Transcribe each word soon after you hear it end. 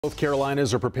Both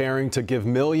Carolinas are preparing to give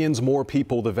millions more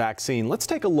people the vaccine. Let's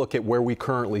take a look at where we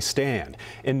currently stand.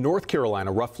 In North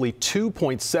Carolina, roughly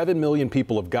 2.7 million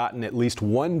people have gotten at least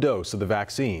one dose of the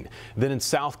vaccine. Then in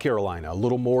South Carolina, a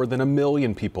little more than 1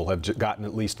 million people have gotten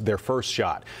at least their first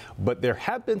shot. But there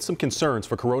have been some concerns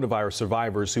for coronavirus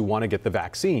survivors who want to get the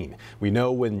vaccine. We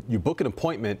know when you book an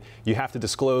appointment, you have to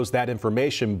disclose that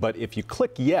information. But if you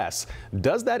click yes,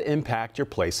 does that impact your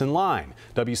place in line?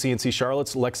 WCNC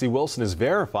Charlotte's Lexi Wilson is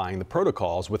verifying the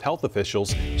protocols with health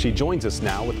officials. She joins us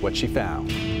now with what she found.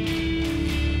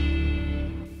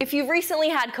 If you've recently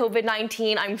had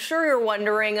COVID-19, I'm sure you're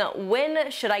wondering, when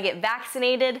should I get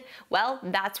vaccinated? Well,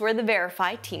 that's where the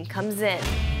Verify team comes in.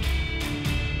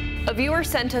 A viewer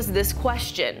sent us this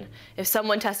question. If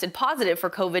someone tested positive for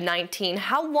COVID-19,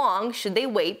 how long should they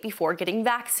wait before getting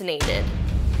vaccinated?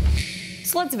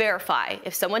 So let's verify.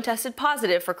 If someone tested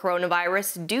positive for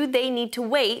coronavirus, do they need to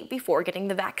wait before getting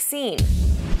the vaccine?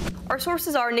 Our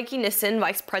sources are Nikki Nissen,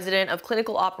 Vice President of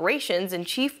Clinical Operations and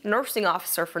Chief Nursing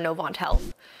Officer for Novant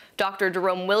Health, Dr.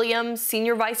 Jerome Williams,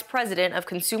 Senior Vice President of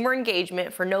Consumer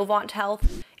Engagement for Novant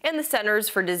Health, and the Centers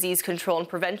for Disease Control and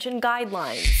Prevention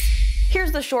guidelines.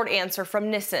 Here's the short answer from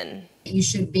Nissen. You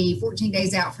should be 14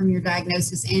 days out from your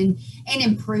diagnosis and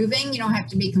improving. You don't have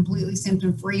to be completely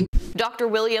symptom-free. Dr.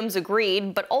 Williams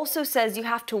agreed, but also says you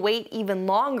have to wait even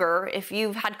longer if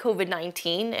you've had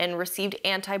COVID-19 and received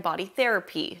antibody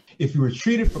therapy. If you were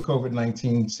treated for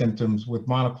COVID-19 symptoms with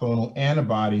monoclonal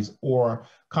antibodies or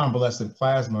convalescent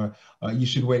plasma, you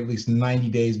should wait at least 90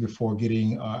 days before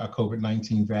getting a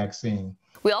COVID-19 vaccine.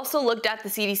 We also looked at the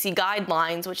CDC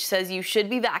guidelines, which says you should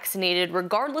be vaccinated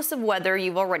regardless of whether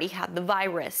you've already had the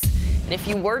virus. And if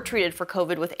you were treated for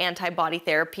COVID with antibody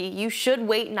therapy, you should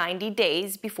wait 90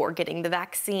 days before getting the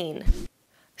vaccine.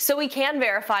 So we can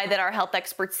verify that our health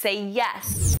experts say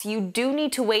yes, you do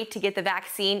need to wait to get the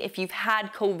vaccine if you've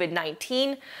had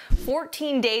COVID-19,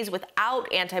 14 days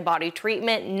without antibody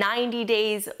treatment, 90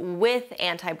 days with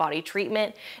antibody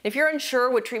treatment. If you're unsure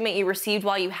what treatment you received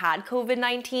while you had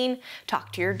COVID-19,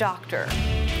 talk to your doctor.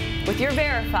 With your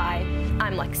Verify,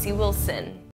 I'm Lexi Wilson.